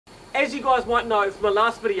as you guys might know from my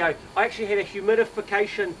last video, I actually had a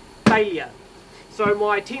humidification failure. So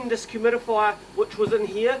my 10 disc humidifier, which was in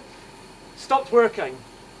here, stopped working.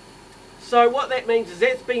 So what that means is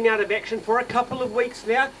that's been out of action for a couple of weeks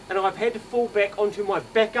now, and I've had to fall back onto my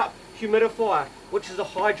backup humidifier, which is a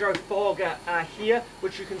hydro fogger here,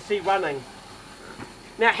 which you can see running.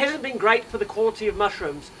 Now it hasn't been great for the quality of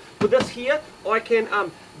mushrooms. With this here, I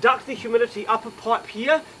can duct the humidity up a pipe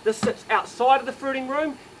here. This sits outside of the fruiting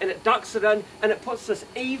room and it ducts it in, and it puts this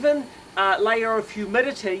even layer of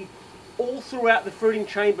humidity all throughout the fruiting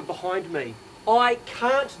chamber behind me. I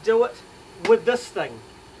can't do it with this thing.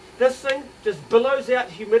 This thing just billows out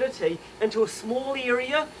humidity into a small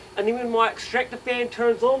area, and then when my extractor fan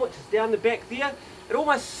turns on, which is down the back there, it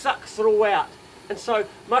almost sucks it all out. And so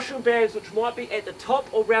mushroom bags, which might be at the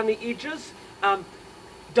top or around the edges,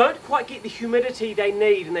 don't quite get the humidity they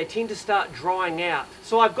need, and they tend to start drying out.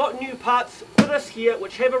 So I've got new parts for this here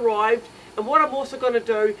which have arrived, and what I'm also going to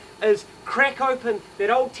do is crack open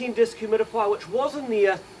that old 10 disc humidifier which was in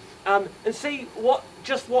there, and see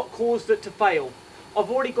just what caused it to fail. I've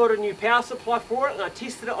already got a new power supply for it, and I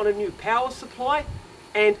tested it on a new power supply,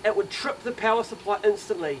 and it would trip the power supply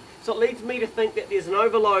instantly. So it leads me to think that there's an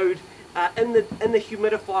overload in the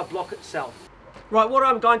humidifier block itself. Right, what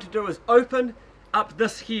I'm going to do is open up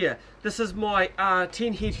this here. This is my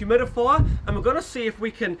 10 head humidifier, and we're going to see if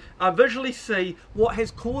we can visually see what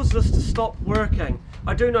has caused this to stop working.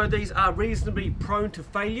 I do know these are reasonably prone to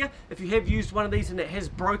failure. If you have used one of these and it has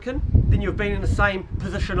broken, then you've been in the same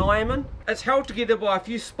position I am in. It's held together by a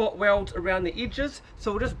few spot welds around the edges,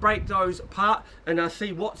 so we'll just break those apart and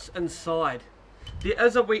see what's inside. There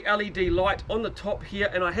is a wee LED light on the top here,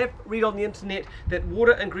 and I have read on the internet that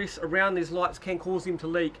water ingress around these lights can cause them to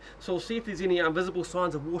leak. So we'll see if there's any visible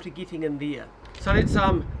signs of water getting in there. So let's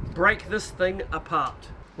break this thing apart.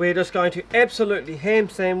 We're just going to absolutely ham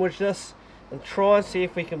sandwich this and try and see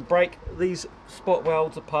if we can break these spot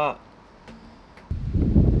welds apart.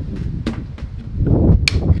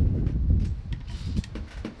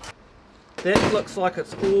 That looks like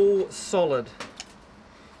it's all solid.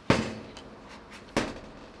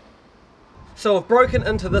 So I've broken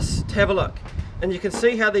into this to have a look, and you can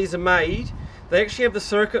see how these are made. They actually have the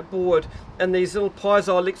circuit board in these little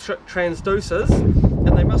piezoelectric transducers,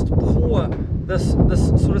 and they must pour this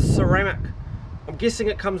sort of ceramic. I'm guessing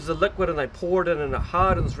it comes as a liquid, and they pour it in and it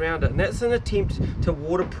hardens around it, and that's an attempt to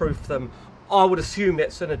waterproof them. I would assume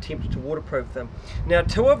that's an attempt to waterproof them. Now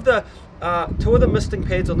two of the misting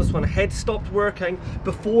pads on this one had stopped working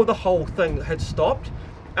before the whole thing had stopped.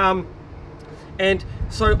 And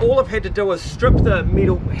so all I've had to do is strip the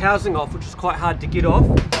metal housing off, which is quite hard to get off,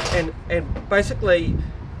 and basically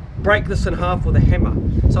break this in half with a hammer.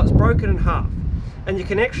 So it's broken in half, and you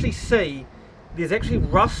can actually see there's actually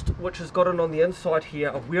rust which has gotten on the inside here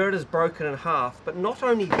of where it is broken in half. But not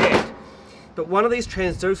only that, but one of these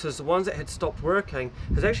transducers, the ones that had stopped working,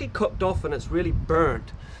 has actually cooked off and it's really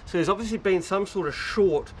burnt. So there's obviously been some sort of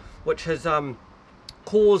short which has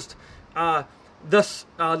caused this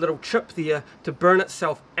little chip there to burn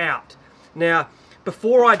itself out. Now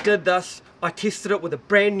before I did this, I tested it with a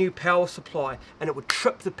brand new power supply, and it would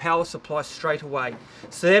trip the power supply straight away.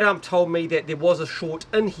 So that told me that there was a short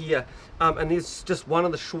in here, and there's just one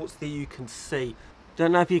of the shorts there you can see.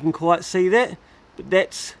 Don't know if you can quite see that, but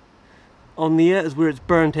that's on there is where it's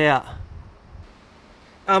burnt out.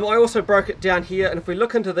 I also broke it down here, and if we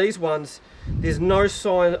look into these ones, there's no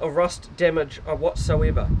sign of rust damage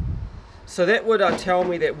whatsoever. So that would tell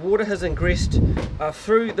me that water has ingressed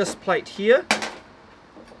through this plate here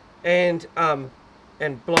and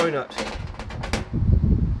blown it.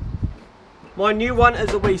 My new one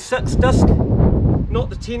is a wee 6 disc, not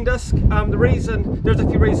the 10 disc. There's a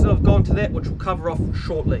few reasons I've gone to that, which we'll cover off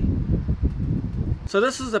shortly. So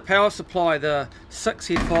this is the power supply the 6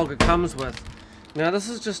 head fogger comes with. Now this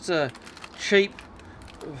is just a cheap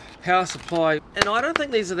power supply, and I don't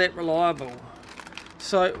think these are that reliable.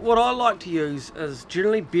 So what I like to use is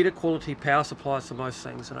generally better quality power supplies for most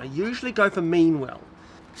things, and I usually go for Meanwell.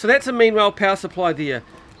 So that's a Meanwell power supply there.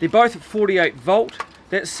 They're both at 48 volt,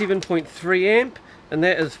 that's 7.3 amp, and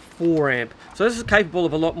that is 4 amp. So this is capable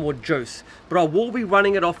of a lot more juice, but I will be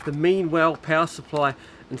running it off the Meanwell power supply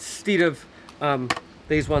instead of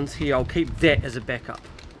these ones here. I'll keep that as a backup.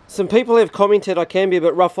 Some people have commented I can be a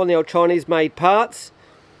bit rough on the old Chinese made parts,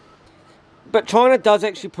 but China does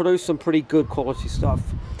actually produce some pretty good quality stuff.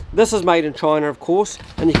 This is made in China, of course,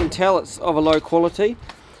 and you can tell it's of a low quality.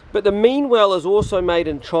 But the Meanwell is also made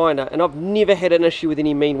in China, and I've never had an issue with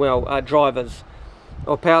any Meanwell drivers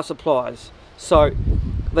or power supplies. So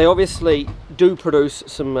they obviously do produce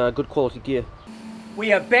some good quality gear.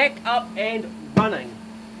 We are back up and running.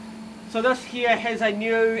 So this here has a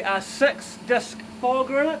new 6-disc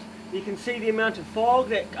fogger in it. You can see the amount of fog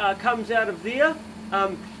that comes out of there.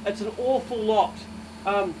 It's an awful lot.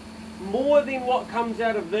 More than what comes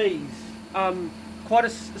out of these. Quite a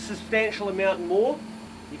substantial amount more.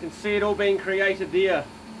 You can see it all being created there.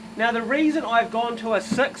 Now the reason I've gone to a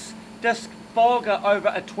 6-disc fogger over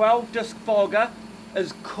a 12-disc fogger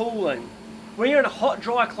is cooling. When you're in a hot,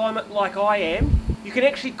 dry climate like I am, you can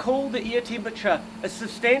actually cool the air temperature a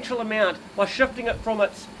substantial amount by shifting it from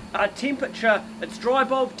its temperature, its dry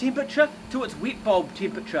bulb temperature, to its wet bulb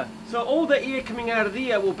temperature. So all the air coming out of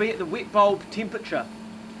there will be at the wet bulb temperature,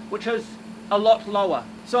 which is a lot lower.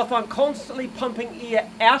 So if I'm constantly pumping air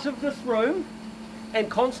out of this room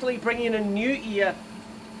and constantly bringing in new air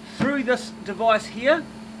through this device here,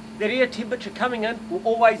 that air temperature coming in will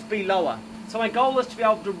always be lower. So my goal is to be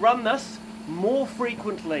able to run this more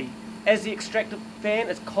frequently as the extractor fan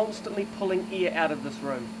is constantly pulling air out of this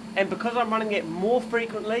room. And because I'm running it more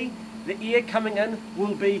frequently, the air coming in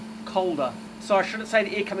will be colder. So I shouldn't say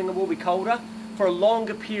the air coming in will be colder. For a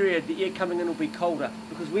longer period, the air coming in will be colder,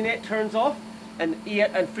 because when that turns off and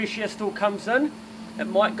fresh air still comes in, it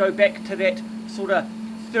might go back to that sort of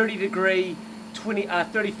 30 degree,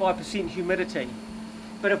 35% humidity.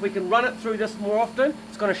 But if we can run it through this more often,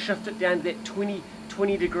 it's going to shift it down to that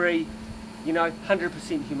 20 degree,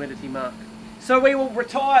 100% humidity mark. So we will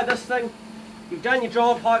retire this thing. You've done your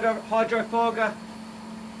job, hydro fogger,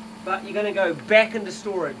 but you're going to go back into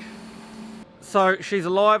storage. So she's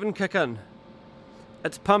alive and kicking.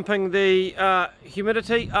 It's pumping the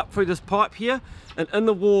humidity up through this pipe here and in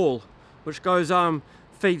the wall, which goes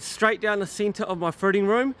feeds straight down the centre of my fruiting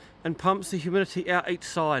room and pumps the humidity out each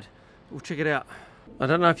side. We'll check it out. I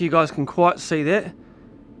don't know if you guys can quite see that,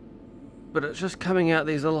 but it's just coming out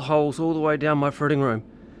these little holes all the way down my fruiting room.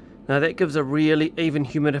 Now that gives a really even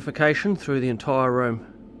humidification through the entire room.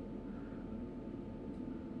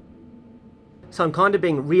 So I'm kind of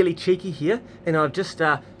being really cheeky here, and I've just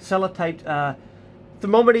sellotaped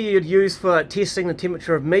thermometer you'd use for testing the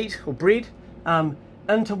temperature of meat or bread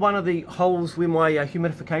into one of the holes where my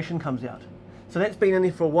humidification comes out. So that's been in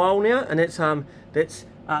there for a while now, and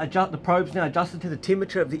the probe's now adjusted to the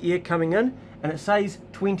temperature of the air coming in, and it says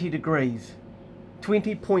 20 degrees,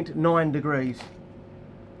 20.9 degrees.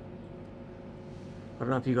 I don't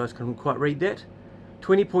know if you guys can quite read that.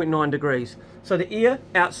 20.9 degrees. So the air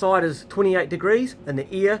outside is 28 degrees, and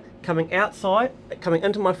the air coming outside, coming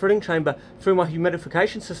into my fruiting chamber through my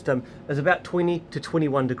humidification system, is about 20 to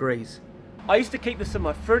 21 degrees. I used to keep this in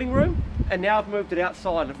my fruiting room, and now I've moved it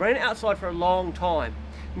outside. I've ran it outside for a long time.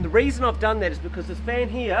 And the reason I've done that is because this fan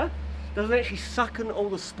here doesn't actually suck in all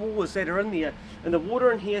the spores that are in there, and the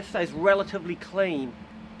water in here stays relatively clean.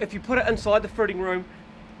 If you put it inside the fruiting room,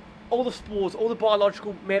 all the spores, all the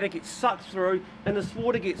biological matter gets sucked through, and this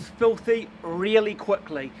water gets filthy really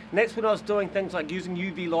quickly. And that's when I was doing things like using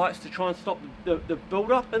UV lights to try and stop the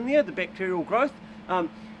build-up in there, the bacterial growth.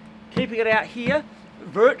 Keeping it out here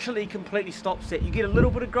virtually completely stops that. You get a little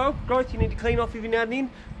bit of growth you need to clean off every now and then,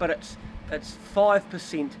 but it's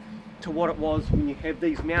 5% to what it was when you have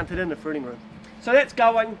these mounted in the fruiting room. So that's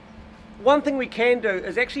going. One thing we can do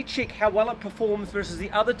is actually check how well it performs versus the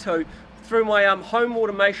other two through my home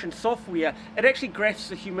automation software. It actually graphs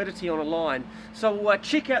the humidity on a line. So we'll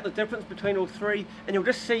check out the difference between all three, and you'll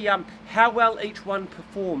just see how well each one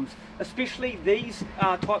performs, especially these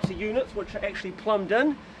types of units which are actually plumbed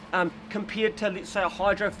in, compared to, let's say, a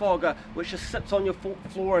hydro fogger which just sits on your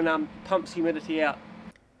floor and pumps humidity out.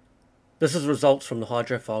 This is results from the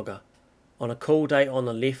hydro fogger. On a cool day on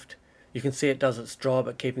the left, you can see it does its job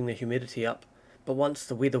at keeping the humidity up, but once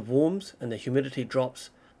the weather warms and the humidity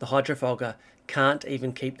drops, the hydro fogger can't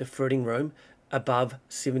even keep the fruiting room above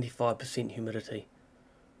 75% humidity.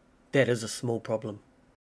 That is a small problem.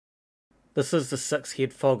 This is the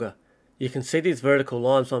 6-head fogger. You can see these vertical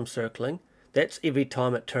lines I'm circling. That's every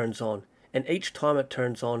time it turns on, and each time it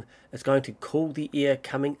turns on, it's going to cool the air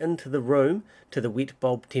coming into the room to the wet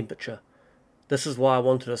bulb temperature. This is why I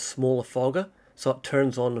wanted a smaller fogger, so it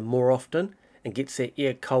turns on more often and gets that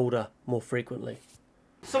air colder more frequently.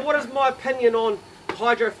 So what is my opinion on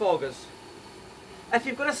hydro foggers? If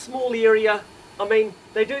you've got a small area, I mean,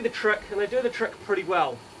 they do the trick, and they do the trick pretty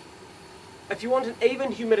well. If you want an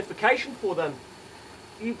even humidification for them,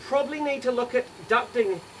 you probably need to look at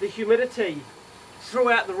ducting the humidity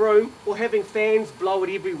throughout the room or having fans blow it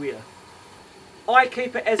everywhere. I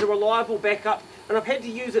keep it as a reliable backup, and I've had to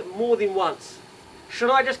use it more than once. Should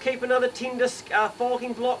I just keep another 10-disc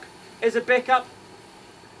fogging block as a backup?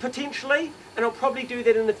 Potentially, and I'll probably do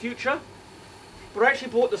that in the future. But I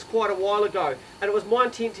actually bought this quite a while ago, and it was my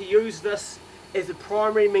intent to use this as a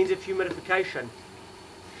primary means of humidification.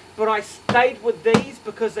 but I stayed with these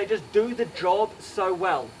because they just do the job so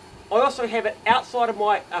well. I also have it outside of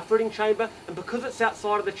my fruiting chamber, and because it's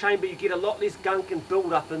outside of the chamber you get a lot less gunk and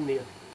build up in there.